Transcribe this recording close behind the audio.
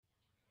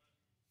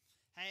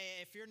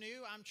If you're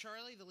new, I'm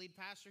Charlie, the lead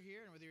pastor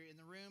here, and whether you're in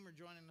the room or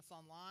joining us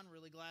online,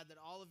 really glad that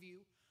all of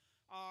you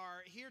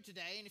are here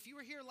today. And if you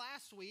were here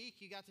last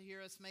week, you got to hear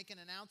us make an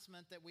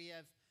announcement that we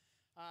have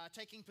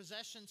taking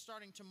possession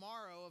starting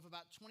tomorrow of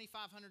about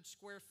 2,500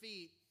 square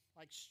feet,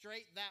 like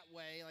straight that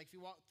way. Like if you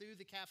walk through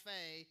the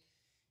cafe,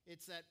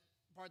 it's that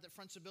part that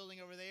fronts the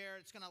building over there.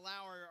 It's going to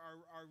allow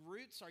our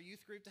roots, our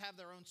youth group, to have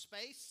their own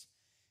space.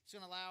 It's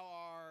going to allow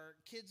our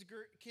kids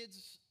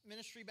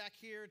ministry back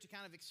here to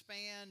kind of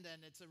expand,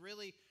 and it's a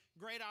really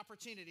great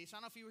opportunity. So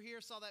I don't know if you were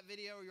here, saw that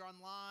video, or you're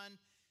online.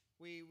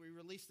 We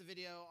released the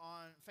video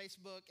on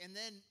Facebook. And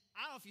then,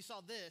 I don't know if you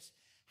saw this.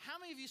 How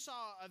many of you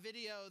saw a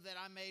video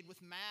that I made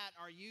with Matt,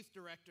 our youth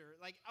director?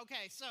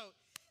 Okay, so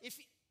if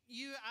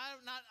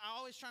I'm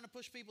always trying to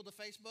push people to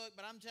Facebook,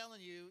 but I'm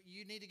telling you,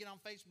 you need to get on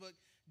Facebook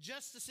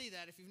just to see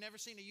that. If you've never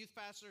seen a youth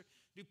pastor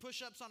do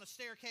push-ups on a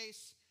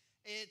staircase,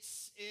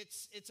 it's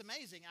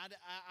amazing.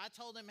 I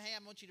told him, hey,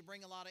 I want you to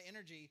bring a lot of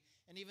energy.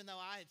 And even though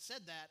I had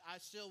said that, I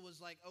still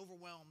was like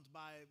overwhelmed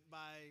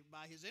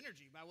by his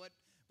energy,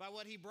 by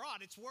what he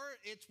brought. It's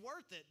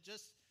worth it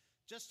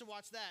just to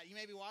watch that. You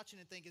may be watching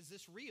and think, is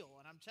this real?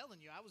 And I'm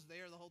telling you, I was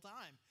there the whole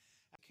time.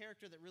 A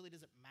character that really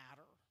doesn't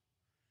matter.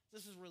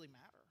 Does this really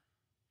matter?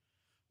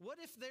 What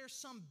if there's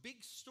some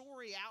big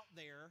story out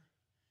there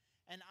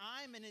and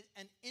I'm an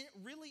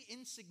really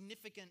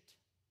insignificant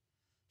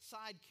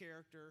side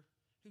character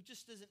who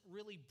just doesn't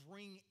really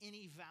bring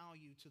any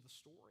value to the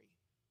story?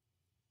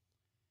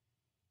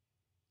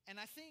 And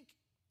I think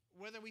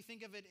whether we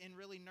think of it in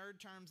really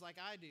nerd terms like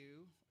I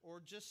do, or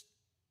just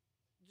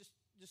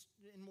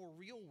in more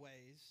real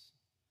ways,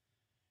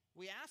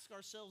 we ask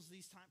ourselves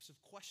these types of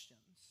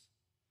questions.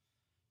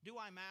 Do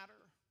I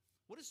matter?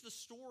 What is the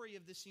story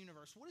of this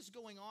universe? What is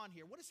going on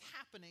here? What is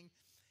happening?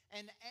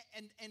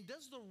 And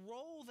does the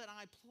role that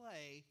I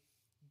play,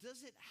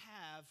 does it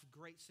have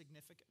great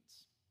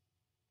significance?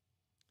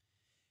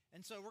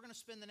 And so we're going to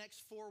spend the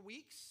next 4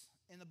 weeks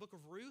in the book of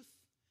Ruth,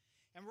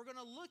 and we're going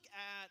to look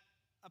at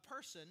a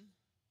person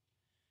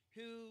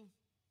who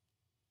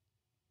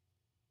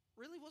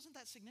really wasn't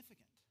that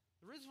significant.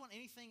 There really wasn't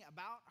anything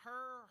about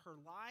her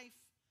life,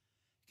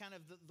 kind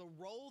of the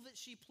role that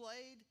she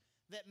played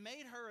that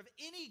made her of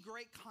any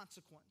great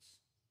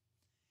consequence.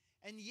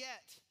 And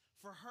yet,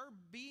 for her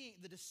being,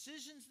 the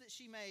decisions that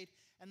she made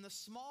and the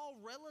small,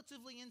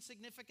 relatively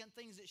insignificant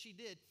things that she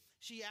did,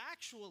 she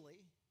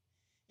actually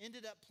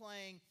ended up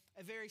playing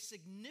a very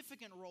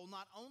significant role,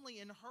 not only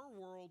in her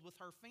world with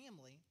her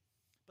family,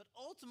 but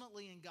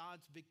ultimately in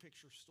God's big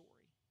picture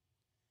story.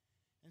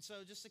 And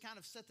so just to kind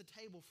of set the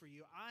table for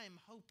you, I am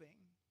hoping,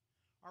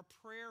 our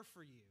prayer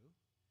for you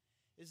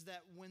is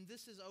that when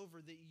this is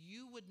over, that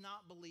you would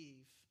not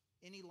believe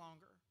any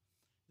longer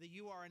that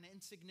you are an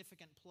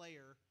insignificant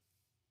player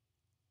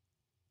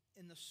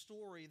in the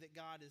story that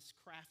God is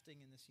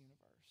crafting in this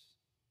universe.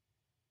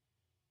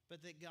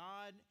 But that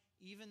God,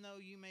 even though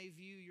you may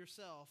view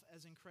yourself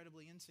as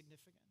incredibly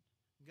insignificant,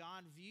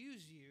 God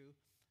views you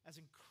as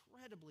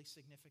incredibly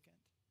significant.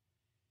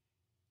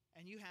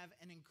 And you have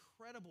an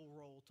incredible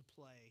role to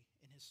play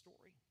in his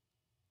story.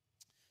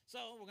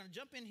 So we're going to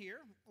jump in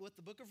here with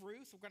the book of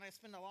Ruth. We're going to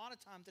spend a lot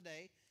of time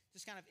today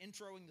just kind of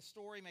introing the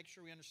story, make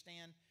sure we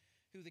understand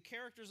who the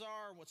characters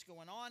are, what's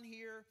going on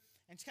here,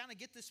 and to kind of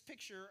get this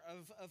picture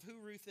of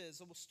who Ruth is.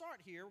 So we'll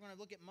start here. We're going to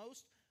look at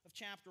most of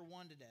chapter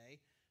 1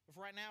 today. But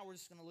for right now, we're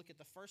just going to look at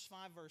the first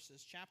 5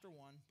 verses, chapter 1,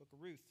 book of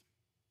Ruth.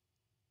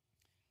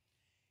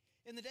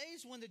 In the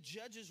days when the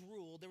judges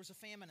ruled, there was a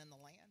famine in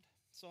the land.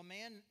 So a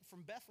man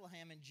from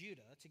Bethlehem in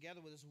Judah,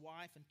 together with his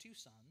wife and 2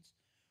 sons,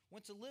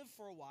 went to live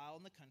for a while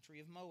in the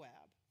country of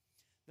Moab.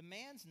 The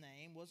man's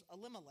name was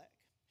Elimelech.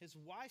 His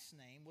wife's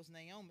name was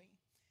Naomi.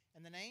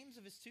 And the names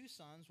of his 2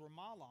 sons were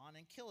Mahlon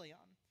and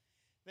Chilion.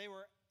 They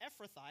were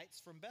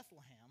Ephrathites from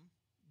Bethlehem,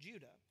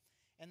 Judah,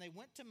 and they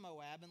went to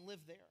Moab and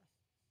lived there.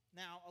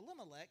 Now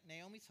Elimelech,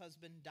 Naomi's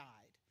husband,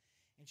 died,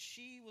 and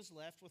she was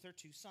left with her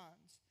 2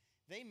 sons.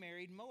 They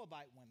married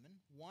Moabite women,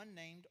 one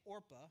named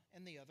Orpah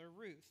and the other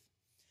Ruth.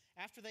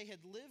 After they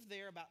had lived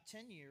there about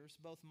 10 years,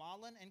 both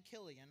Mahlon and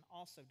Chilion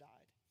also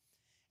died.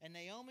 And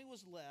Naomi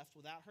was left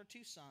without her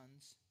 2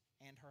 sons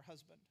and her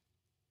husband.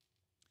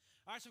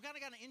 All right, so we've kind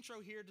of got an intro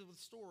here to the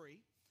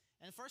story.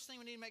 And the first thing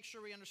we need to make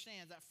sure we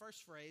understand, that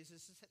first phrase,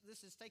 is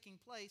this is taking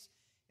place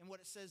in what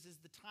it says is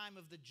the time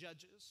of the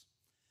judges.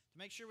 To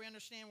make sure we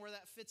understand where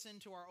that fits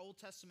into our Old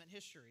Testament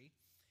history,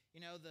 you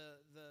know,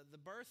 the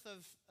birth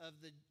of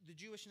the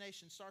Jewish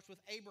nation starts with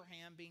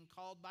Abraham being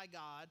called by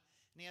God,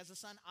 and he has a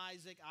son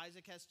Isaac.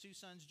 Isaac has 2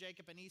 sons,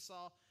 Jacob and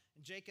Esau,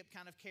 and Jacob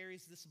kind of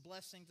carries this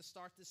blessing to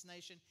start this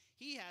nation.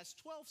 He has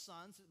 12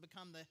 sons that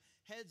become the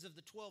heads of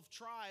the 12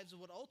 tribes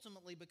of what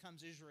ultimately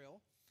becomes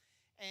Israel.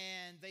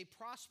 And they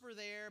prosper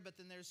there, but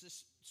then there's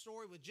this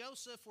story with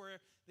Joseph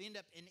where they end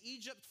up in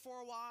Egypt for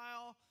a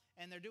while,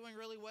 and they're doing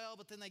really well,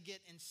 but then they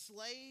get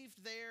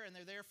enslaved there, and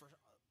they're there for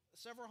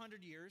several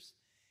hundred years.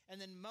 And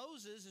then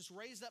Moses is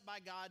raised up by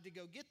God to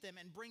go get them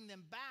and bring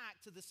them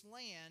back to this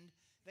land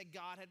that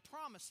God had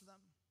promised them.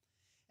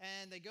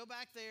 and they go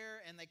back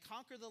there and they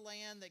conquer the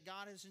land that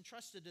God has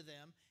entrusted to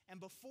them. And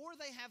before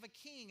they have a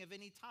king of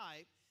any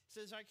type, it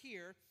says right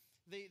here,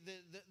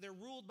 they're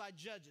ruled by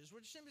judges,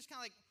 which is kind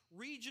of like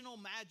regional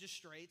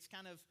magistrates,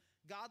 kind of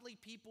godly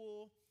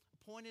people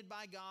appointed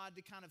by God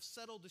to kind of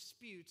settle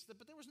disputes.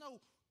 But there was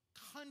no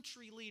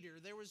country leader.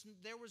 There was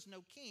no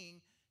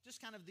king,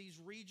 just kind of these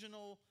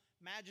regional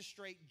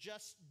magistrate,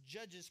 just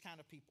judges kind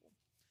of people.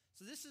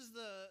 So this is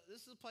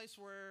the place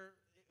where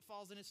it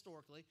falls in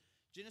historically.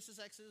 Genesis,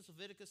 Exodus,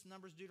 Leviticus,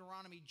 Numbers,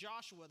 Deuteronomy,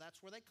 Joshua,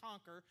 that's where they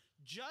conquer.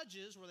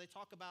 Judges, where they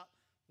talk about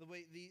the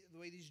way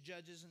these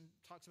judges, and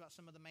talks about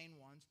some of the main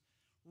ones.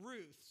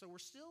 Ruth, so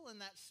we're still in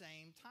that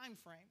same time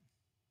frame.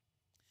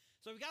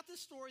 So we've got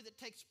this story that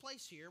takes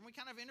place here, and we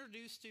kind of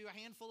introduced to a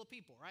handful of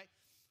people, right?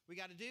 We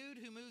got a dude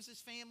who moves his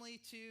family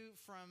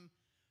from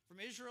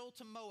Israel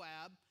to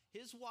Moab.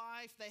 His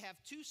wife, they have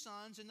 2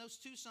 sons, and those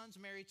 2 sons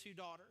marry 2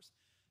 daughters.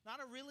 Not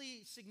a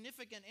really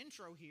significant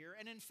intro here.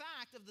 And in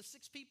fact, of the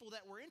 6 people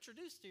that were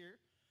introduced here,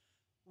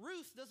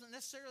 Ruth doesn't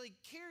necessarily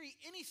carry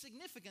any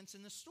significance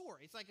in the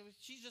story. It's like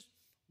she's just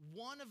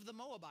one of the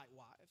Moabite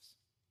wives.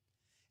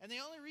 And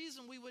the only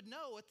reason we would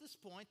know at this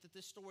point that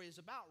this story is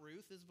about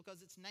Ruth is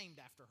because it's named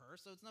after her.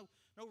 So it's no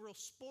real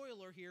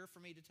spoiler here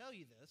for me to tell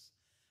you this.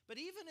 But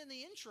even in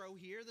the intro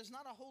here, there's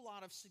not a whole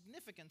lot of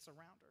significance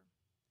around her.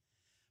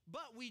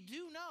 But we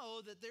do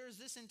know that there's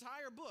this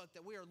entire book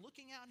that we are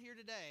looking at here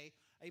today,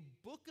 a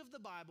book of the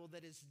Bible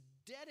that is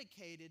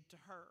dedicated to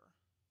her.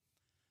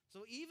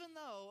 So even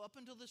though up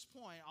until this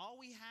point, all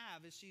we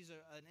have is she's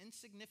an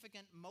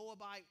insignificant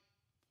Moabite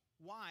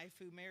wife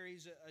who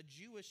marries a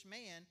Jewish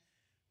man,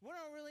 we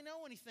don't really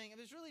know anything.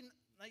 There's really,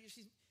 like,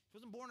 she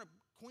wasn't born a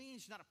queen.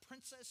 She's not a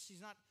princess.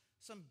 She's not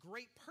some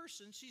great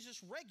person. She's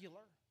just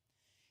regular.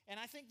 And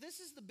I think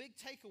this is the big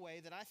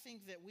takeaway that I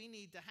think that we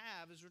need to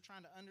have as we're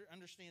trying to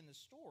understand this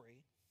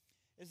story,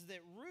 is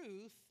that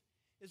Ruth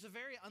is a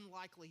very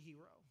unlikely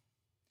hero.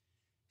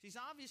 She's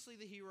obviously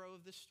the hero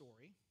of this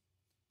story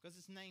because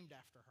it's named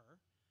after her,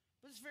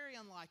 but it's very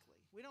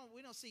unlikely. We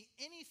don't see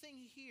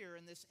anything here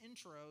in this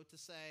intro to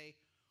say,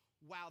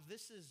 wow,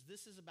 this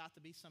is about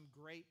to be some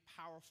great,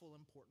 powerful,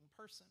 important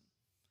person.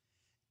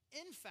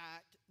 In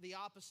fact, the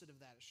opposite of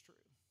that is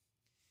true.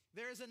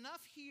 There is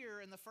enough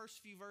here in the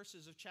first few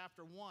verses of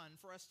chapter 1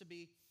 for us to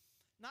be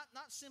not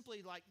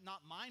simply like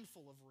not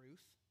mindful of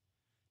Ruth,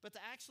 but to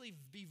actually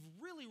be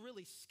really,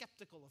 really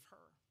skeptical of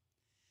her.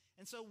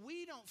 And so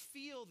we don't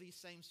feel these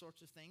same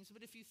sorts of things,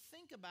 but if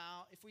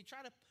we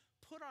try to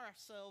put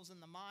ourselves in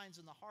the minds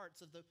and the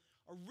hearts of the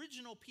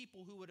original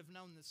people who would have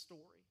known this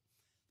story,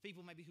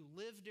 people maybe who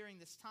lived during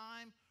this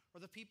time,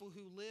 or the people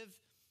who lived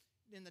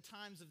in the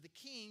times of the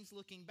kings,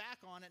 looking back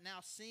on it now,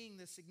 seeing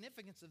the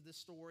significance of this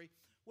story,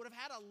 would have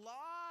had a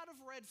lot of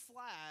red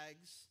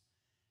flags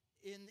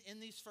in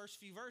these first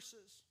few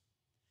verses.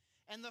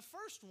 And the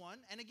first one,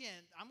 and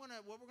again,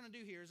 what we're going to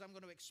do here is I'm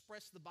going to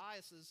express the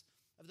biases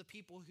of the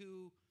people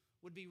who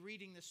would be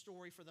reading this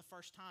story for the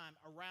first time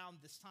around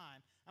this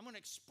time. I'm going to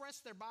express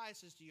their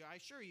biases to you. I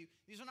assure you,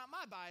 these are not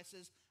my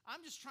biases.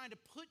 I'm just trying to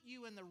put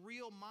you in the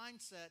real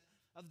mindset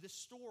of this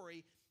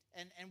story,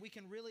 and we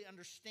can really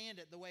understand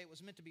it the way it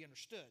was meant to be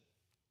understood.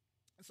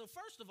 And so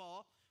first of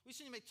all, we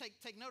seem to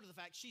take note of the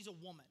fact she's a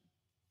woman.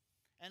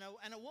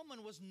 And a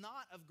woman was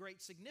not of great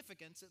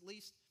significance, at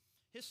least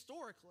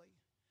historically.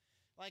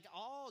 Like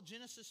all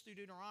Genesis through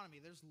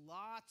Deuteronomy, there's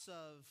lots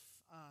of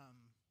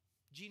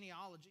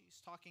genealogies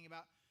talking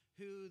about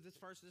who this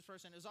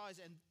person is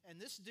always. And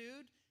this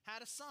dude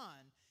had a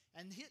son.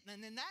 And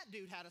then that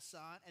dude had a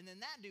son, and then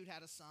that dude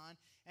had a son,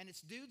 and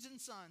it's dudes and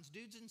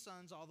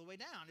sons all the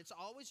way down. It's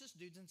always just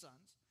dudes and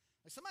sons.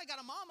 Like somebody got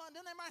a mama,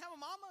 doesn't everybody have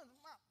a mama?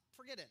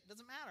 Forget it.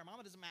 Doesn't matter.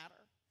 Mama doesn't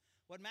matter.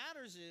 What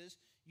matters is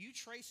you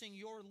tracing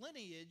your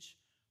lineage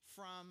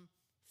from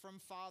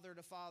father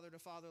to father to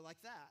father like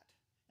that.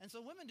 And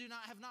so women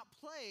have not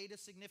played a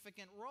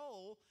significant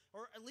role,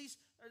 or at least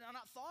are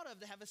not thought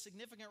of to have a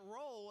significant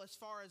role as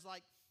far as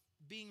like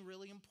being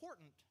really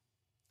important.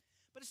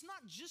 But it's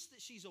not just that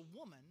she's a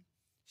woman,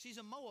 she's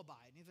a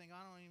Moabite. And you think,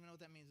 I don't even know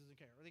what that means, doesn't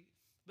care.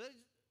 But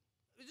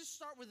just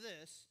start with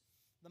this.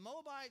 The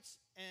Moabites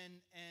and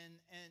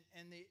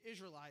the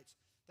Israelites,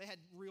 they had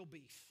real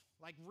beef,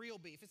 like real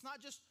beef. It's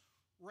not just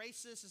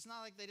racist. It's not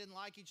like they didn't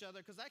like each other,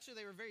 because actually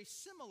they were very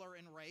similar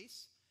in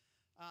race.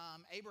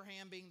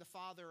 Abraham being the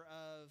father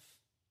of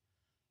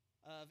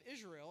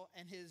Israel,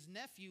 and his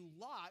nephew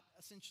Lot,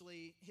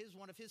 essentially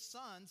one of his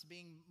sons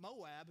being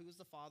Moab, who was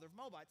the father of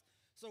Moabites.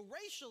 So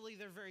racially,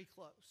 they're very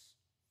close.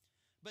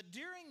 But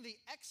during the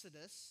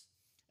Exodus,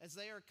 as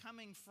they are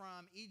coming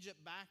from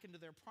Egypt back into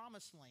their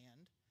promised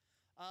land,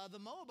 the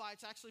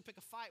Moabites actually pick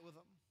a fight with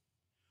them,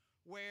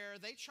 where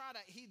they try to,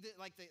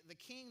 the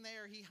king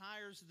there, he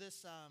hires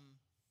this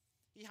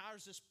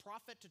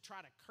prophet to try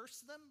to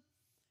curse them.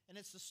 And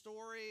it's the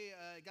story,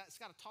 it's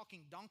got a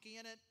talking donkey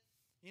in it.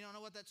 You don't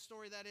know what that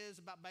story that is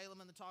about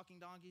Balaam and the talking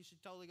donkey? You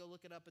should totally go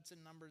look it up. It's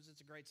in Numbers.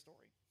 It's a great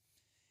story.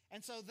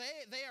 And so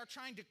they are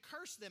trying to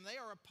curse them. They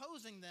are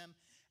opposing them.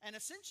 And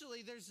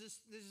essentially there's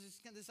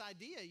this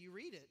idea, you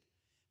read it,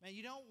 Man,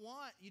 you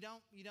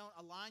don't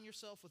align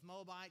yourself with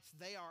Moabites.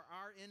 They are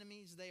our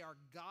enemies. They are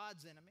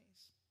God's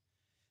enemies.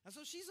 And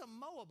so she's a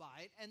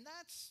Moabite, and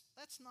that's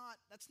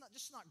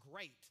not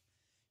great.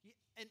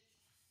 And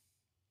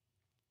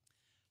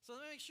so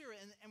let me make sure,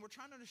 and we're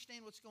trying to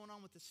understand what's going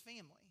on with this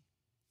family.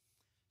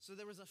 So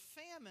there was a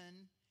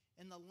famine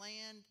in the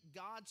land,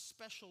 God's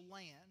special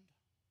land.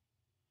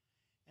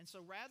 And so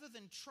rather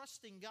than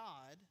trusting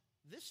God,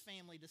 this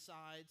family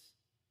decides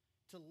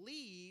to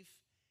leave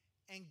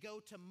and go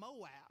to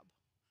Moab.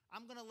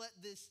 I'm going to let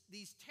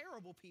these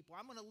terrible people,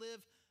 I'm going to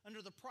live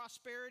under the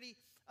prosperity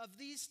of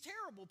these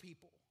terrible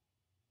people.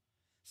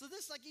 So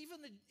this, like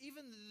even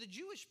the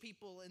Jewish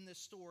people in this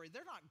story,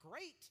 they're not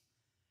great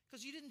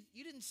because you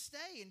didn't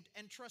stay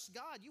and trust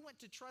God. You went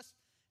to trust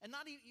and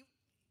not even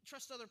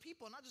trust other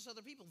people, and not just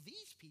other people,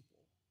 these people.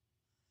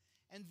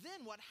 And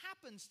then what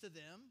happens to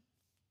them,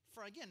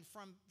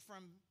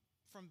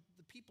 from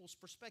the people's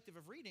perspective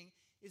of reading,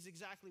 is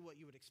exactly what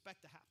you would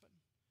expect to happen.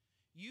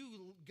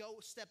 You go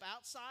step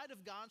outside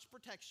of God's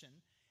protection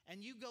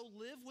and you go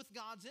live with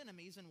God's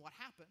enemies, and what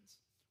happens?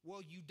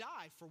 Well, you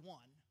die, for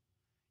one.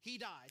 He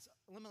dies.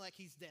 Elimelech,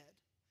 he's dead.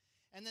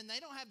 And then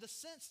they don't have the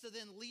sense to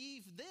then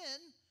leave then,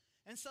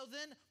 and so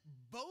then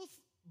both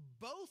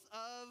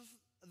of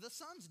the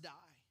sons die.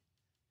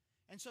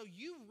 And so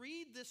you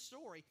read this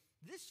story,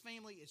 this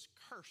family is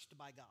cursed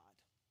by God.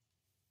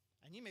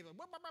 And you may be like,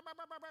 burp, burp, burp,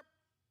 burp, burp.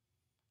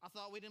 I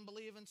thought we didn't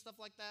believe in stuff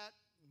like that.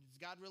 Does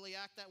God really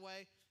act that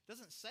way? It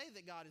doesn't say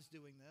that God is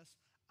doing this.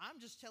 I'm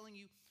just telling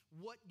you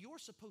what you're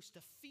supposed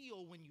to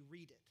feel when you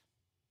read it.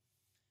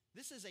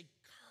 This is a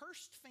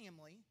cursed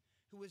family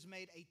who has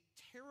made a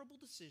terrible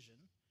decision,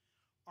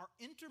 are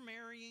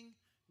intermarrying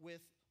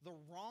with the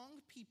wrong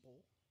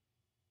people,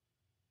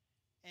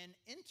 and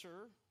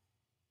enter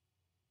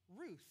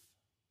Ruth.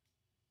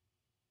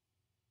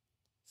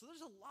 So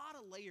there's a lot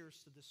of layers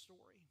to this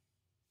story,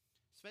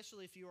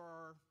 especially if you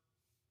are,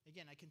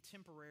 again, a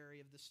contemporary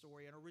of this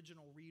story, an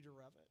original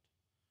reader of it.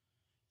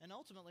 And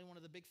ultimately, one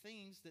of the big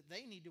things that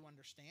they need to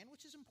understand,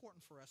 which is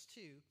important for us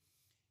too,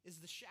 is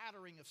the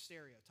shattering of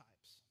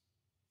stereotypes.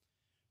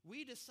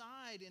 We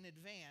decide in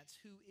advance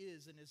who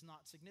is and is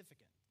not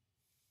significant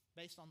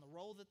based on the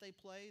role that they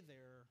play,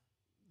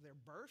 their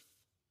birth,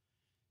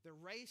 their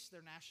race,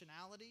 their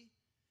nationality,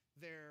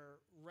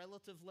 their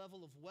relative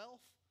level of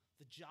wealth,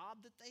 the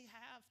job that they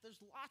have. There's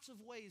lots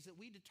of ways that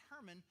we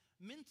determine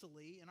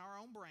mentally in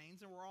our own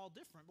brains, and we're all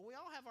different, but we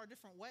all have our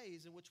different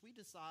ways in which we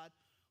decide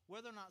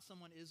whether or not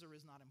someone is or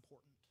is not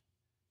important.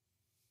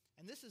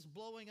 And this is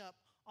blowing up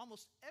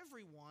almost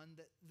everyone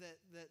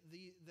that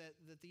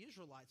the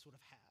Israelites would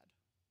have had.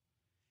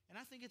 And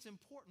I think it's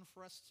important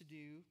for us to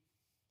do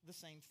the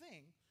same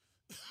thing.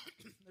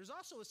 There's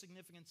also a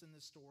significance in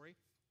this story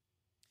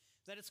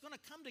that it's going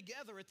to come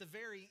together at the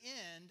very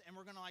end, and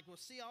we're going to we'll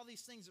see all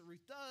these things that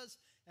Ruth does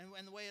and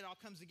the way it all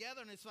comes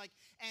together, and it's like,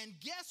 and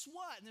guess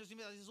what? And there's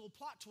going to be this little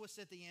plot twist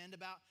at the end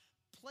about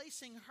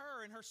placing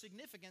her and her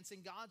significance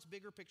in God's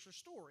bigger picture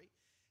story.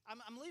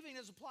 I'm leaving it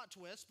as a plot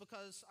twist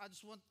because I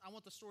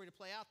want the story to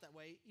play out that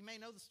way. You may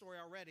know the story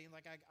already,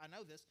 like I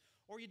know this,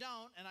 or you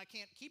don't, and I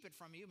can't keep it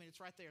from you. I mean, it's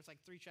right there. It's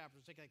like 3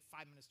 chapters. It'll take like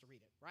 5 minutes to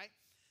read it, right?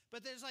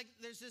 But there's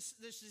this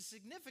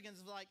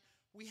significance of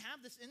we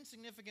have this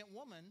insignificant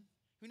woman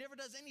who never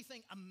does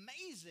anything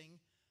amazing,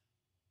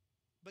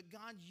 but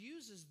God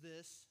uses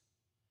this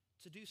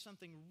to do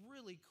something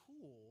really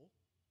cool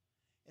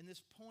in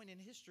this point in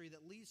history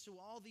that leads to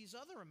all these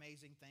other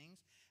amazing things,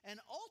 and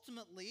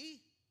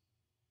ultimately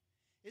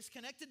is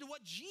connected to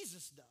what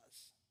Jesus does.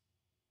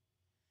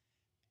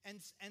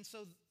 And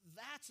so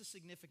that's a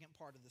significant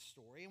part of the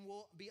story, and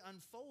we'll be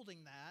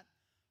unfolding that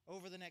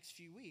over the next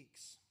few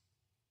weeks.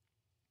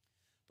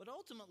 But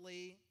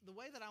ultimately, the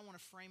way that I want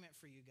to frame it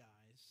for you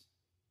guys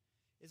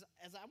is,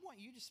 as I want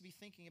you just to be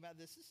thinking about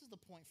this is the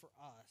point for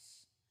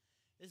us,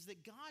 is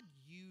that God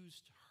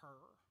used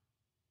her.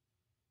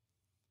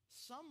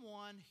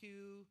 Someone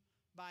who,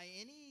 by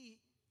any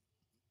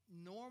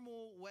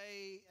normal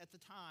way at the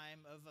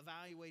time of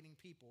evaluating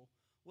people,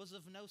 was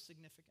of no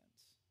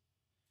significance.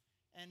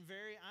 And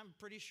I'm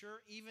pretty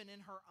sure even in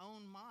her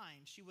own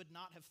mind, she would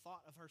not have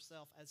thought of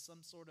herself as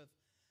some sort of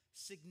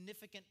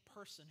significant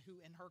person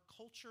who in her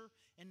culture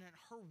and in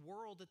her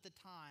world at the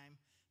time,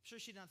 I'm sure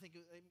she didn't think,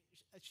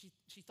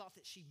 she thought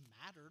that she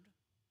mattered.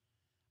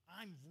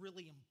 I'm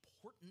really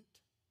important.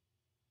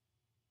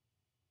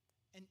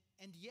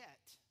 And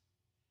yet,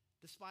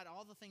 despite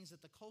all the things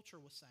that the culture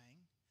was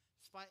saying,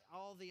 despite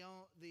all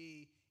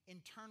the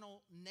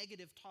internal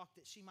negative talk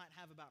that she might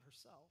have about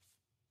herself,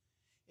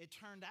 it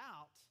turned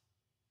out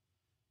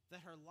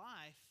that her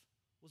life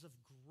was of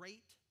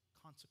great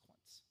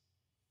consequence.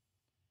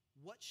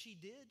 What she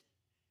did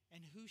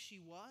and who she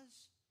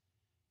was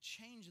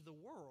changed the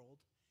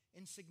world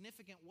in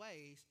significant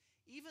ways,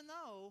 even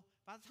though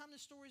by the time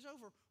this story's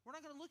over, we're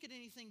not going to look at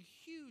anything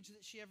huge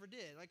that she ever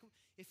did. Like,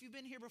 if you've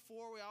been here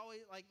before, we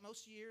always,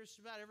 most years,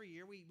 about every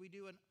year,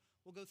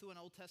 we'll go through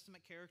an Old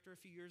Testament character. A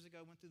few years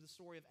ago, went through the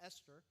story of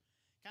Esther.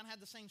 Kind of had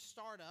the same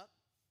startup,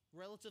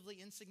 relatively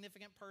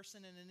insignificant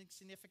person in an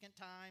insignificant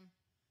time.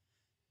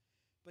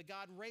 but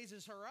God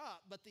raises her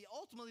up. But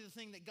ultimately the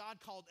thing that God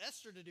called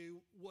Esther to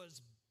do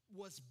was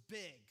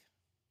big.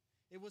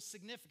 It was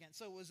significant.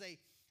 So it was a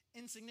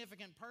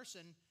insignificant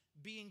person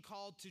being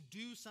called to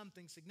do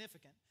something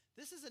significant.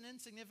 This is an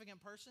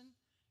insignificant person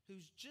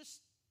who's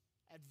just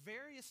at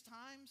various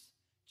times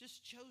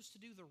just chose to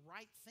do the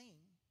right thing.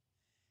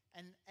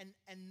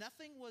 And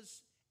nothing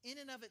was in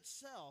and of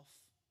itself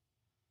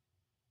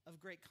of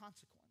great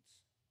consequence.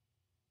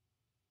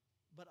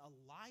 But a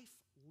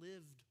life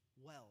lived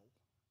well.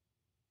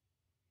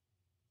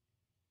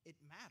 It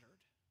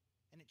mattered,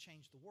 and it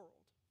changed the world.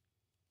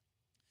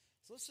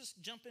 So let's just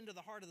jump into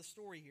the heart of the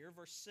story here,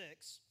 verse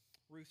 6,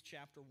 Ruth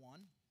chapter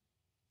 1.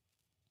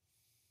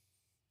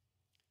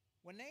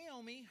 When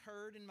Naomi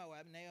heard in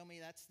Moab, Naomi,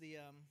 that's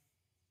the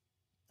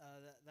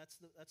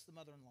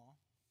mother-in-law.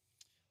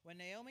 When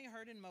Naomi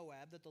heard in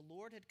Moab that the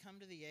Lord had come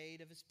to the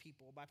aid of his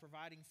people by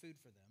providing food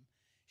for them,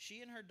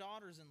 she and her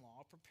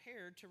daughters-in-law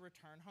prepared to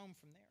return home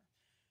from there.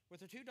 With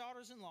her two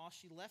daughters-in-law,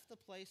 she left the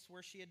place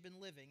where she had been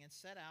living and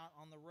set out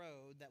on the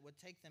road that would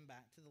take them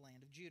back to the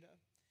land of Judah.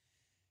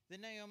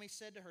 Then Naomi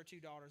said to her two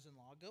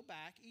daughters-in-law, "Go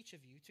back, each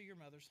of you, to your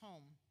mother's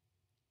home.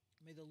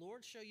 May the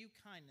Lord show you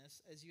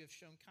kindness as you have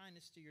shown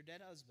kindness to your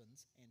dead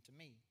husbands and to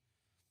me.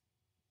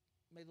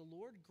 May the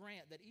Lord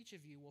grant that each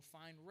of you will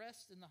find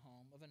rest in the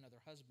home of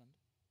another husband."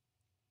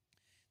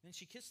 Then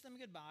she kissed them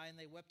goodbye, and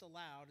they wept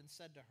aloud and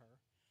said to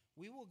her,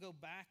 "We will go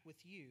back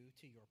with you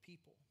to your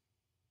people."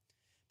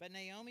 But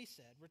Naomi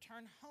said,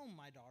 "Return home,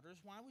 my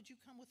daughters. Why would you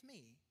come with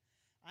me?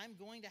 Am I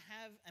going to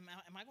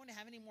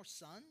have any more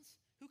sons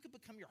who could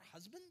become your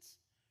husbands?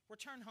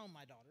 Return home,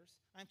 my daughters.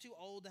 I am too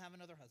old to have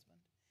another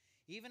husband.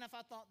 Even if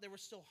I thought there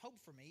was still hope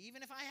for me,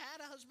 even if I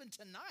had a husband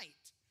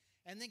tonight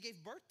and then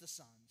gave birth to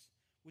sons,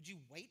 would you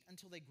wait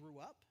until they grew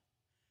up?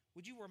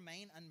 Would you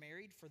remain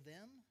unmarried for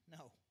them?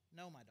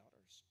 No, my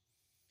daughters.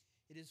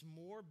 It is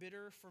more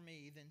bitter for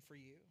me than for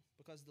you,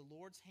 because the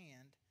Lord's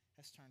hand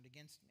has turned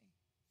against me."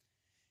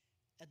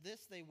 At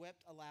this they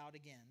wept aloud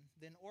again.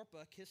 Then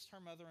Orpah kissed her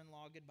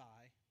mother-in-law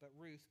goodbye, but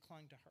Ruth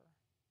clung to her.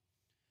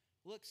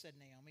 "Look," said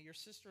Naomi, "your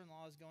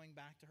sister-in-law is going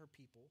back to her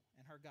people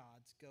and her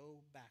gods.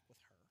 Go back with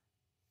her."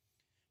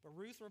 But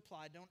Ruth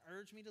replied, "Don't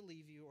urge me to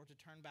leave you or to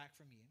turn back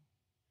from you.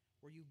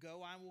 Where you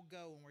go, I will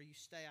go, and where you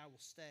stay, I will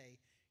stay.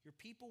 Your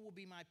people will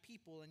be my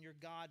people, and your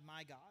God,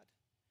 my God.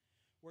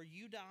 Where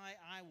you die,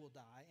 I will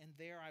die, and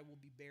there I will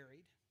be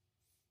buried.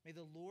 May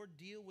the Lord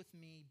deal with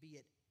me, be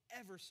it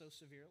ever so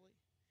severely,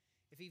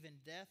 if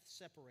even death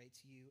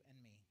separates you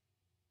and me."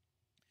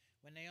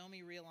 When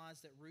Naomi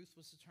realized that Ruth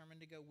was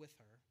determined to go with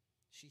her,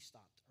 she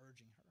stopped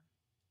urging her.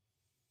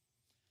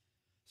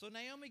 So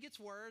Naomi gets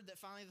word that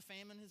finally the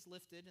famine has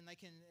lifted and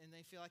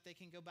they feel like they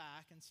can go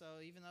back. And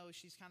so even though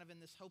she's kind of in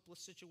this hopeless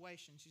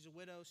situation, she's a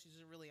widow, she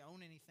doesn't really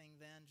own anything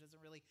then. She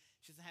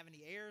doesn't have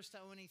any heirs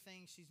to own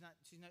anything. She's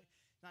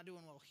not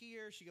doing well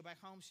here. She go back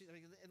home.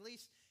 At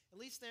least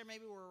there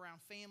maybe we're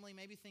around family.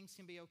 Maybe things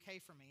can be okay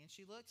for me. And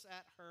she looks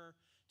at her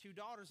two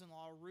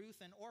daughters-in-law,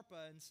 Ruth and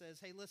Orpah, and says,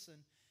 "Hey,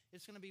 listen,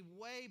 it's going to be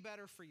way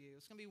better for you.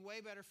 It's going to be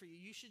way better for you.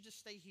 You should just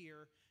stay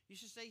here. You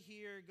should stay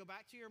here. Go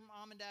back to your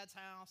mom and dad's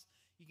house.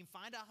 You can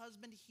find a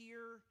husband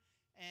here,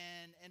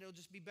 and it'll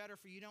just be better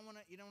for you. You don't want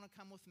to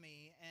come with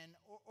me." And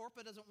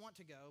Orpah doesn't want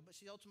to go, but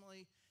she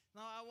ultimately,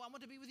 "No, I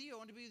want to be with you. I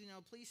want to be with you.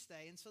 No, please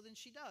stay." And so then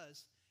she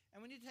does.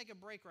 And we need to take a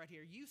break right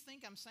here. You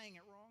think I'm saying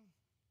it wrong,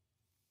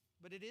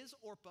 but it is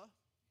Orpah.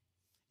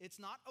 It's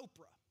not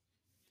Oprah.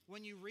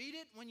 When you read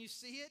it, when you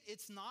see it,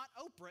 it's not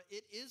Oprah.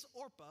 It is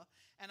Orpah.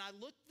 And I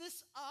looked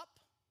this up.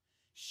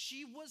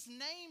 She was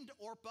named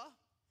Orpah.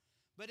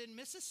 But in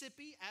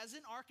Mississippi, as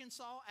in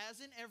Arkansas,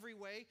 as in every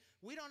way,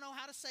 we don't know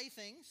how to say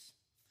things.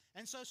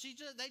 And so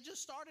they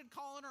just started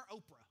calling her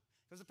Oprah,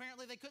 because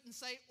apparently they couldn't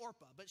say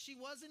Orpah. But she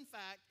was, in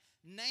fact,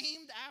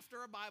 named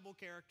after a Bible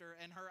character,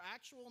 and her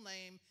actual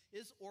name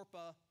is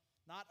Orpah,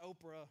 not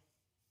Oprah.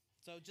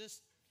 So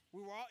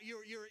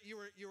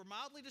you were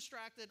mildly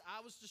distracted.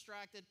 I was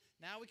distracted.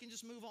 Now we can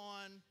just move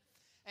on.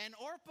 And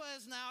Orpah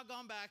has now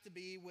gone back to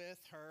be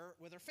with her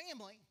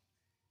family.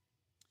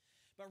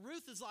 But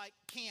Ruth is like,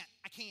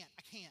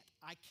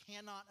 I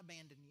cannot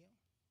abandon you.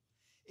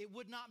 It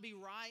would not be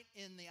right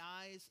in the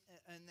eyes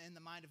and in the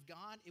mind of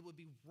God. It would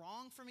be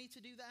wrong for me to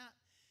do that.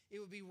 It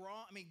would be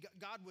wrong. I mean,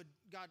 God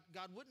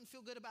wouldn't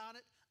feel good about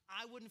it.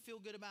 I wouldn't feel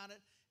good about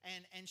it.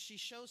 And she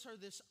shows her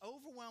this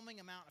overwhelming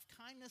amount of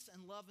kindness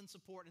and love and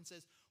support and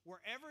says,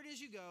 wherever it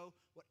is you go,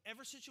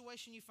 whatever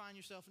situation you find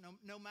yourself,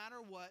 no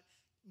matter what,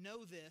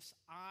 know this,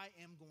 I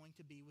am going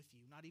to be with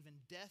you. Not even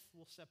death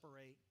will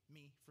separate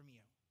me from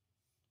you.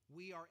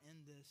 We are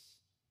in this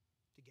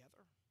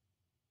together.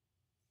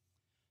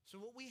 So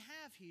what we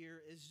have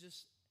here is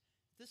just,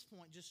 at this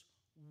point, just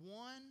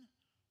one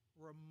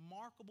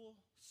remarkable,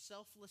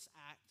 selfless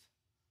act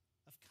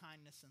of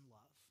kindness and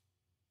love,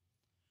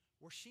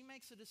 where she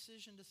makes a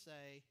decision to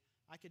say,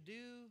 I could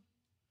do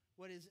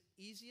what is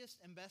easiest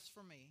and best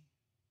for me,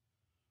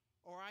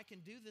 or I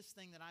can do this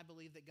thing that I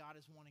believe that God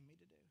is wanting me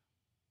to do.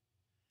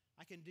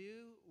 I can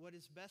do what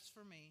is best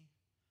for me,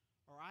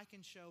 or I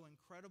can show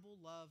incredible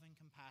love and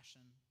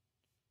compassion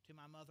to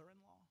my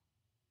mother-in-law.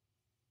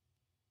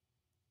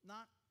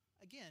 Not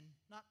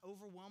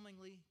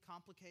overwhelmingly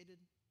complicated,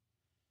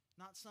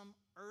 not some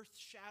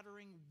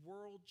earth-shattering,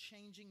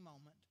 world-changing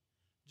moment,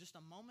 just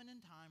a moment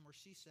in time where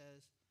she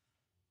says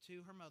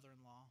to her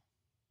mother-in-law,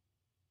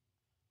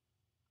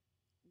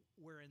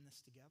 we're in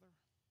this together.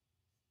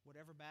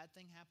 Whatever bad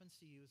thing happens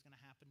to you is going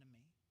to happen to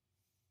me.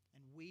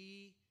 And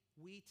we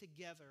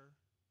together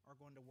are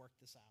going to work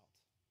this out.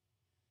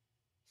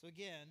 So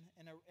again,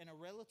 in a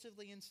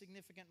relatively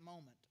insignificant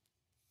moment,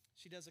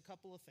 she does a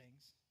couple of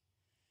things.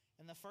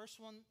 And the first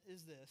one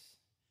is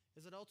this,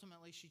 is that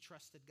ultimately she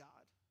trusted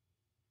God.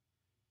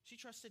 She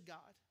trusted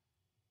God.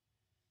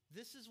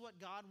 This is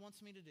what God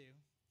wants me to do.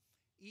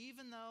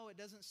 Even though it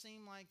doesn't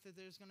seem like that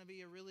there's going to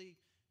be a really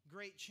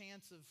great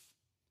chance of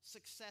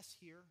success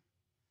here,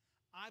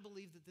 I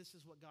believe that this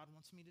is what God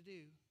wants me to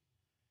do.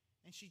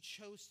 And she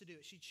chose to do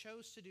it. She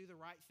chose to do the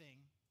right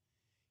thing,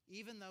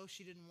 even though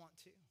she didn't want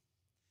to.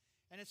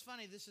 And it's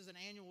funny, this is an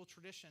annual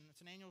tradition.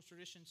 It's an annual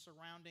tradition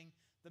surrounding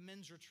the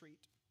men's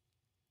retreat,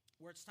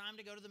 where it's time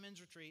to go to the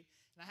men's retreat.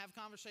 And I have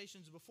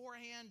conversations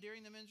beforehand,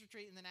 during the men's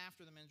retreat, and then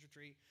after the men's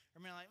retreat. Or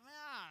I'm like,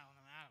 well, I don't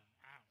know.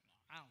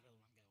 I don't really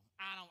want to go.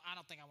 I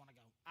don't think I want to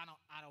go. I don't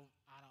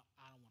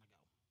want to go.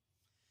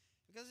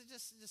 Because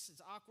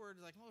it's awkward.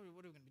 Like, what are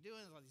we going to be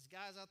doing? There's all these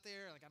guys out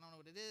there. Like, I don't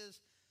know what it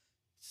is.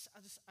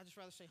 I just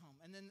rather stay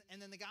home. And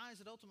then the guys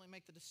that ultimately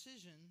make the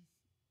decision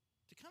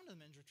to come to the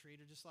men's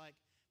retreat are just like,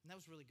 and that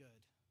was really good.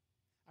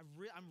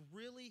 I'm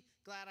really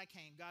glad I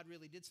came. God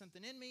really did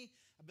something in me.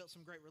 I built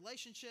some great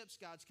relationships.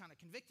 God's kind of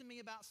convicted me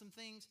about some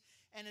things.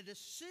 And a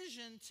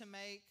decision to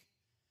make,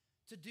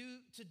 to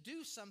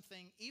do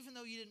something, even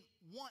though you didn't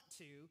want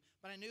to,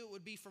 but I knew it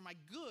would be for my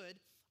good,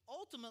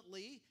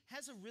 ultimately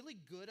has a really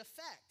good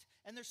effect.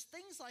 And there's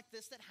things like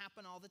this that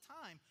happen all the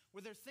time,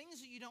 where there are things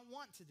that you don't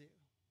want to do.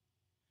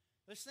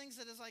 There's things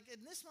that is like,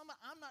 in this moment,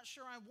 I'm not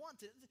sure I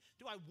want it.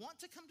 Do I want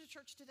to come to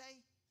church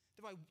today?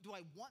 Do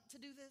I want to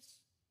do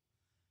this?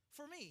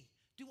 For me,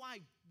 do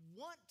I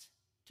want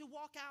to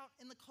walk out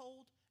in the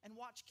cold and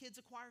watch kids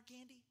acquire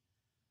candy?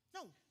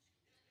 No,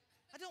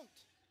 I don't.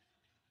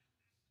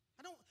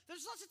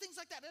 There's lots of things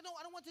like that I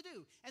don't want to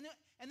do. And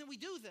then we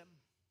do them.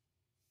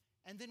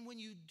 And then when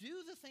you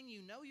do the thing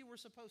you know you were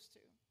supposed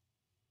to,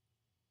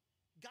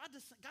 God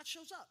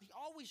shows up. He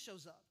always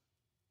shows up.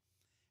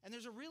 And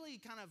there's a really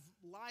kind of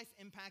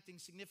life-impacting,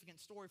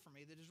 significant story for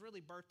me that is really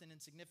birthed in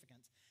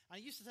insignificance. I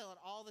used to tell it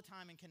all the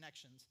time in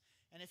Connections.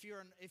 And if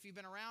you've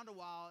been around a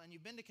while and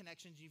you've been to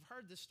Connections, you've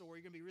heard this story,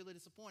 you're going to be really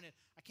disappointed.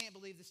 I can't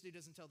believe this dude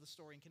doesn't tell this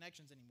story in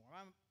Connections anymore.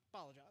 I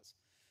apologize.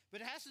 But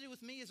it has to do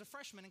with me as a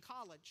freshman in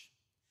college.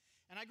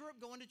 And I grew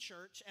up going to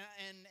church,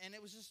 and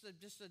it was just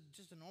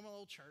a normal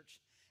old church.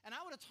 And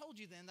I would have told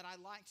you then that I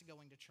liked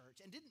going to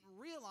church and didn't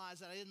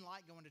realize that I didn't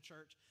like going to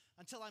church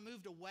until I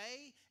moved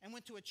away and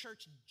went to a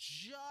church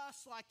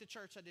just like the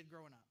church I did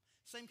growing up.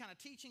 Same kind of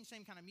teaching,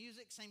 same kind of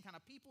music, same kind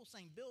of people,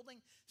 same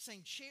building,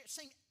 same chair,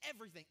 same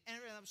everything. And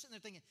I was sitting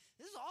there thinking,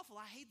 this is awful.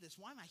 I hate this.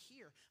 Why am I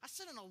here? I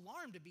set an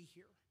alarm to be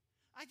here.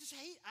 I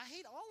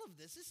hate all of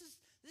this. This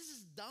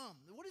is dumb.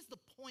 What is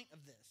the point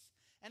of this?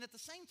 And at the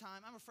same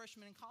time, I'm a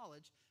freshman in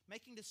college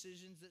making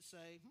decisions that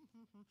say,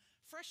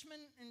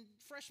 freshmen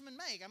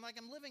make.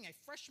 I'm living a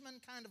freshman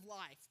kind of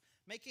life,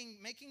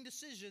 making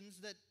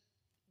decisions that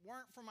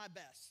weren't for my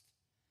best.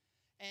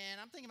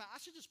 And I'm thinking about, I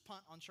should just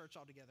punt on church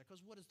altogether,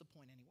 because what is the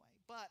point anyway?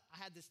 But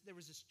there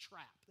was this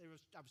trap. I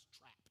was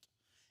trapped.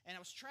 And I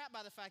was trapped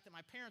by the fact that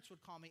my parents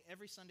would call me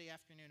every Sunday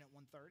afternoon at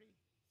 1:30.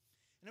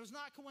 And it was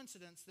not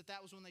coincidence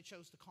that was when they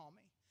chose to call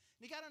me.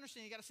 And you got to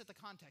understand, you got to set the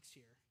context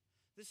here.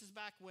 This is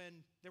back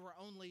when there were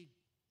only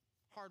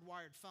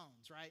hardwired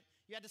phones, right?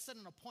 You had to set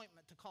an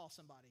appointment to call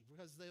somebody,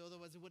 because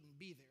otherwise they wouldn't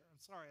be there. I'm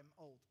sorry, I'm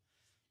old.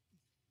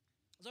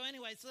 So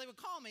anyway, so they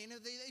would call me, and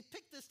they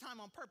picked this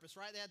time on purpose,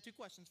 right? They had two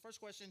questions. First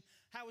question,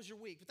 how was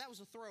your week? But that was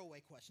a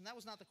throwaway question. That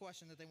was not the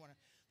question that they wanted.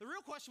 The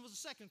real question was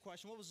the second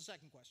question. What was the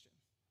second question?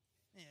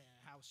 Yeah,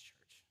 how was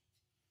church?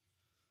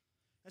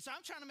 And so I'm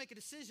trying to make a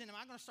decision. Am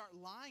I going to start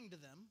lying to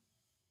them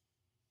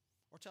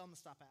or tell them to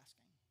stop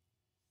asking?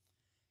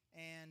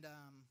 And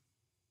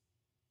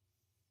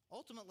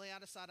ultimately, I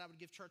decided I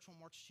would give church one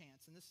more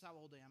chance. And this is how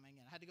old I am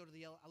again. I had to go to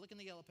I look in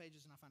the yellow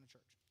pages and I find a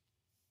church.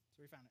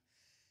 So we found it.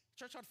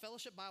 Church called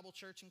Fellowship Bible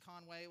Church in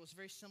Conway. It was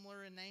very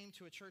similar in name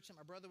to a church that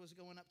my brother was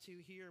going up to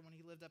here when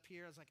he lived up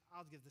here. I was like,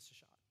 I'll give this a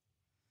shot.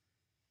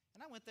 And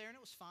I went there, and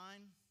it was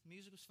fine. The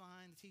music was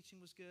fine. The teaching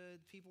was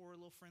good. People were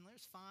a little friendly. It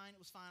was fine. It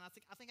was fine. I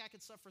think I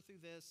could suffer through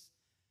this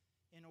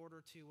in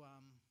order to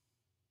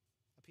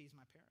appease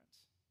my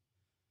parents.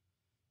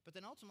 But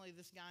then ultimately,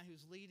 this guy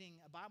who's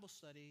leading a Bible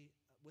study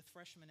with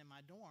freshmen in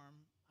my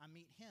dorm, I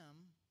meet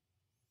him,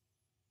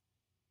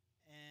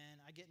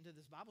 and I get into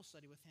this Bible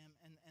study with him,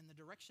 and the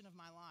direction of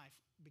my life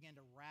began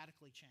to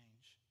radically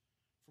change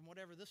from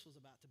whatever this was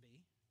about to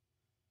be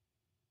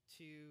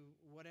to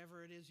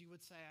whatever it is you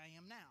would say I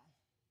am now.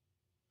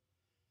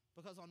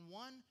 Because on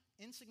one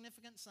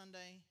insignificant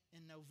Sunday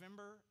in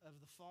November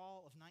of the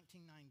fall of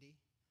 1990,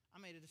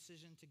 I made a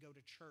decision to go to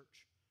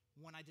church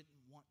when I didn't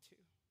want to.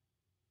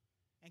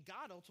 And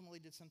God ultimately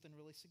did something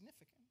really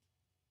significant.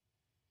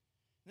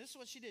 And this is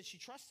what she did. She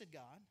trusted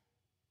God,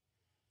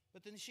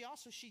 but then she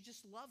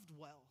just loved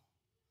well.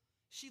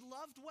 She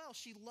loved well.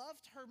 She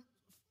loved her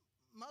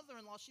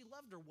mother-in-law. She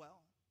loved her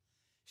well.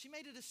 She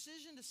made a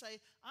decision to say,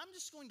 I'm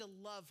just going to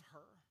love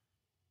her.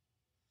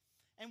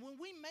 And when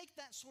we make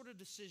that sort of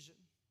decision,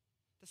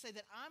 to say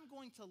that I'm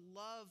going to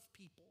love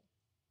people,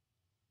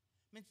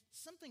 I mean,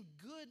 something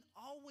good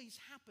always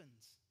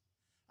happens.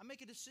 I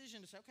make a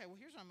decision to say, okay, well,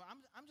 here's what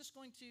I'm going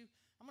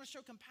to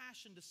show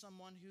compassion to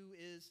someone who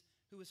is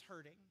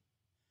hurting.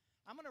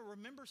 I'm going to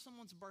remember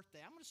someone's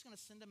birthday. I'm just going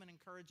to send them an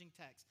encouraging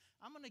text.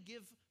 I'm going to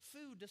give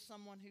food to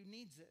someone who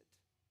needs it.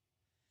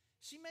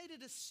 She made a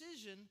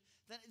decision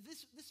that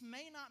this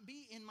may not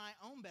be in my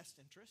own best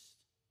interest,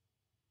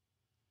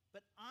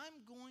 but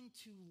I'm going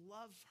to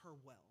love her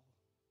well.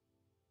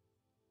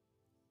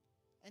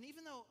 And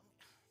even though,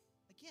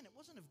 again, it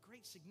wasn't of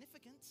great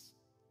significance.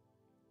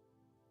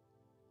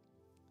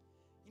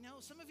 You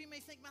know, some of you may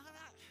think, man,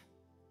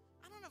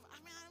 I don't know,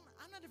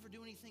 I'm not ever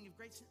doing anything of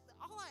great significance.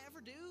 All I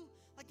ever do,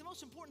 like the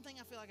most important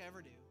thing I feel like I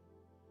ever do,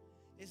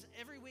 is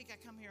every week I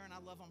come here and I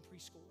love on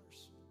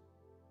preschoolers.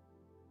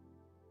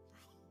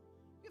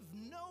 You have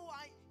no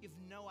idea. You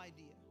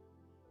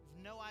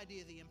have no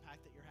idea the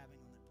impact that you're having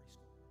on that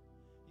preschooler.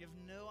 You have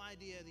no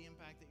idea the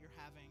impact that you're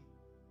having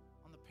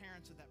on the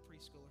parents of that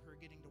preschooler who are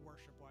getting to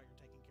worship while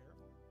you're taking care of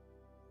them.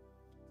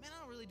 Man,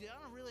 I don't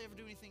really ever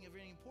do anything of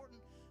any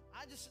important.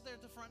 I just sit there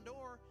at the front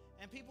door,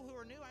 and people who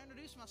are new, I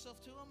introduce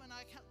myself to them, and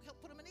I help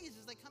put them at ease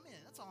as they come in.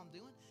 That's all I'm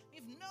doing. You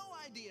have no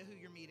idea who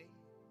you're meeting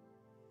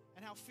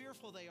and how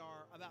fearful they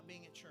are about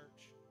being at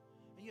church.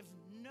 And you have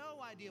no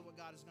idea what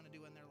God is going to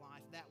do in their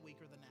life that week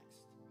or the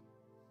next.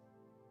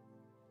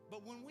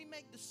 But when we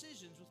make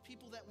decisions with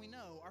people that we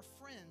know, our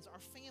friends,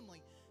 our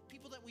family,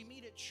 people that we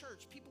meet at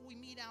church, people we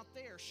meet out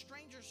there,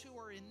 strangers who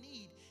are in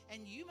need,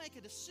 and you make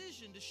a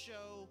decision to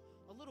show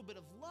a little bit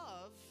of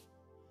love,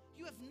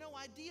 you have no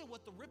idea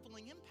what the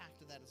rippling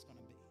impact of that is going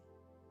to be.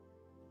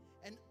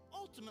 And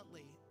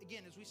ultimately,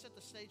 again, as we set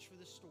the stage for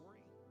this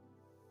story,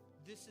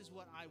 this is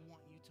what I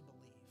want you to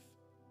believe.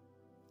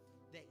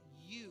 That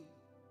you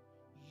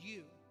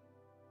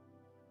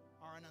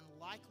are an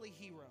unlikely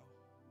hero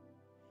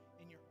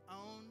in your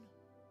own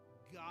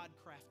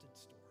God-crafted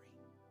story.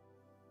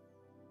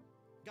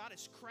 God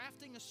is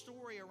crafting a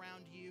story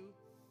around you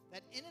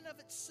that in and of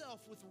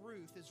itself with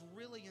Ruth is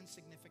really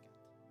insignificant.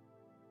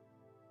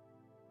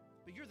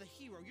 But you're the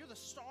hero. You're the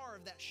star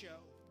of that show.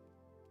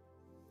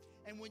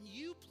 And when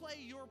you play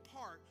your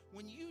part,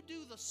 when you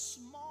do the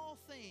small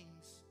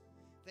things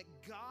that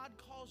God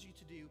calls you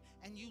to do,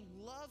 and you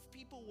love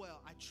people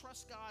well, I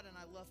trust God and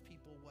I love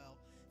people well,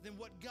 then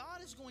what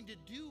God is going to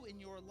do in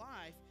your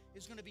life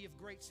is going to be of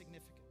great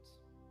significance.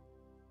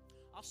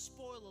 I'll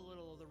spoil a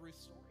little of the Ruth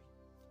story.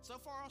 So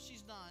far, all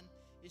she's done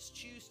is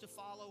choose to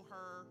follow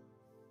her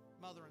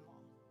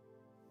mother-in-law.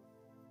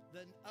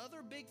 The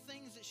other big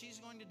things that she's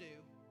going to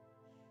do,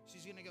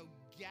 she's going to go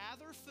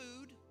gather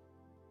food,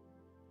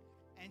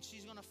 and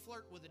she's going to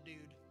flirt with a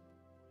dude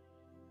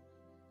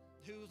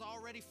who's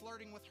already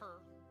flirting with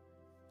her.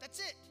 That's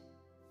it.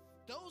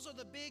 Those are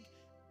the big,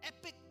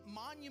 epic,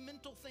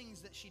 monumental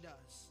things that she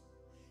does.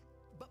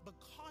 But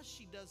because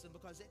she does them,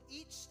 because at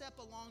each step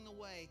along the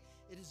way,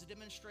 it is a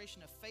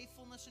demonstration of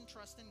faithfulness and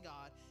trust in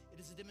God. It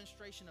is a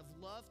demonstration of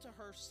love to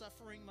her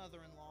suffering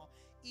mother-in-law.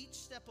 Each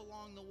step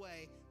along the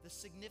way, the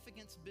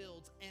significance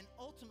builds. And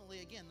ultimately,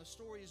 again, the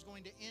story is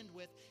going to end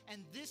with,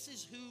 and this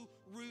is who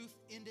Ruth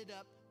ended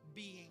up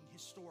being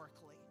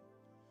historically,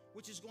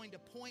 which is going to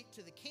point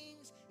to the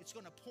kings. It's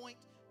going to point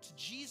to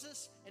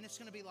Jesus, and it's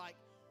going to be like,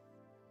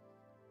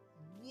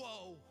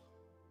 whoa.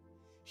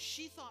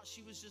 She thought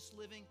she was just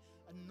living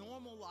a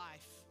normal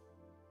life,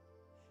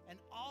 and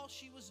all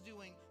she was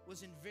doing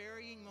was in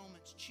varying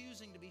moments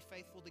choosing to be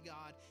faithful to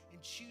God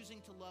and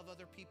choosing to love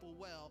other people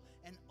well,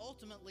 and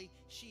ultimately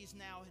she's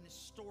now an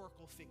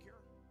historical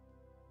figure.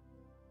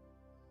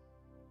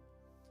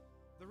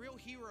 The real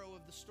hero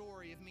of the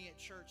story of me at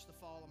church the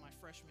fall of my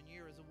freshman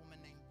year is a woman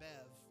named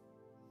Bev.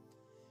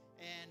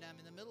 And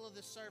in the middle of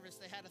this service,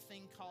 they had a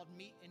thing called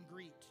meet and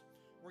greet,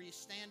 where you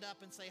stand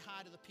up and say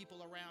hi to the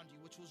people around you,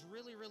 which was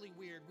really, really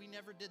weird. We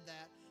never did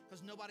that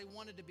because nobody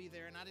wanted to be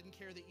there, and I didn't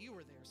care that you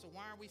were there. So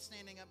why are we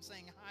standing up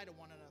saying hi to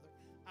one another?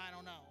 I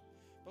don't know.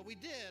 But we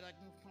did.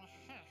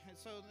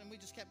 And we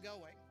just kept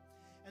going.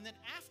 And then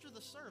after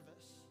the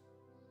service,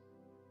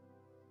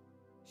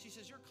 she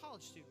says, "You're a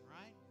college student,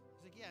 right?" I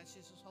was like, "Yeah."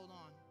 She says, "Hold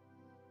on."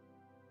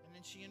 And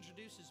then she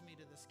introduces me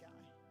to this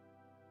guy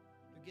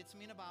who gets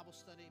me in a Bible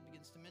study,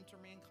 begins to mentor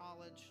me in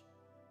college.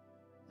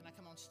 And I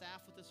come on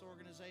staff with this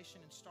organization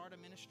and start a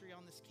ministry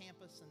on this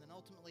campus, and then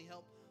ultimately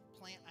help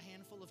plant a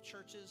handful of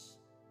churches,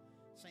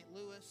 St.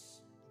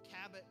 Louis, and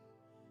Cabot.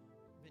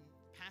 Been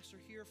pastor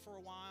here for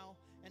a while.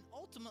 And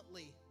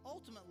ultimately,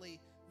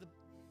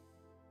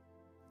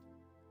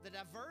 the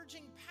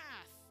diverging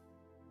path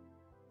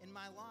in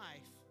my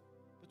life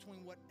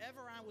between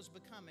whatever I was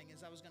becoming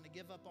as I was going to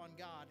give up on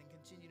God and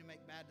continue to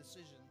make bad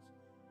decisions,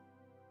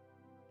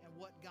 and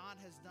what God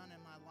has done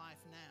in my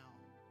life now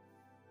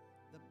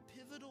The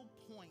pivotal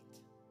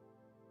point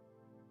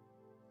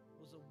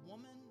was a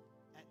woman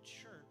at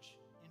church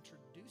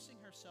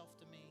introducing herself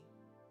to me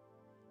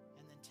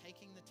and then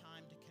taking the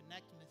time to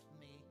connect with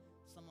me,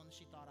 someone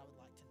she thought I would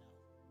like to know.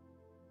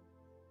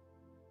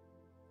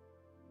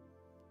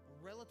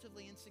 A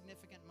relatively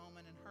insignificant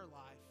moment in her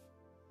life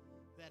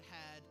that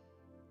had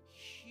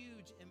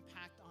huge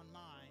impact on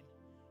mine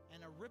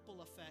and a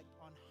ripple effect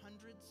on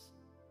hundreds,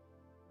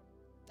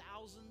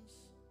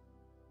 thousands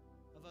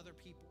of other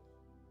people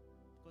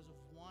because of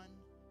one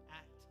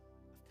act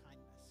of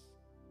kindness.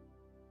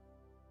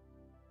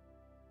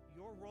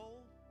 Your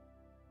role,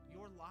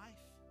 your life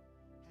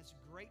has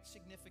great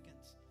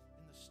significance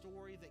in the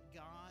story that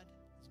God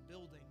is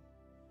building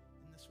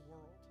in this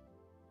world.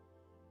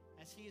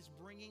 As He is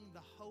bringing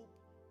the hope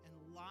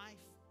and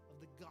life of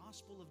the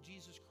gospel of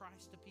Jesus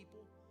Christ to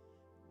people,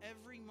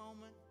 every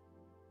moment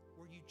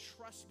where you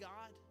trust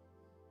God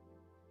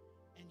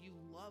and you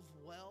love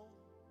well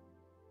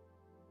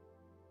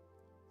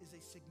is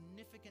a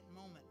significant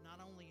moment, not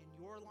only in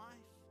your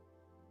life,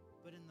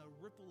 but in the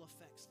ripple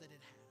effects that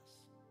it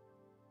has.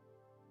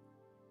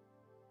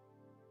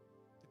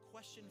 The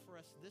question for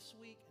us this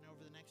week and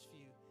over the next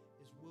few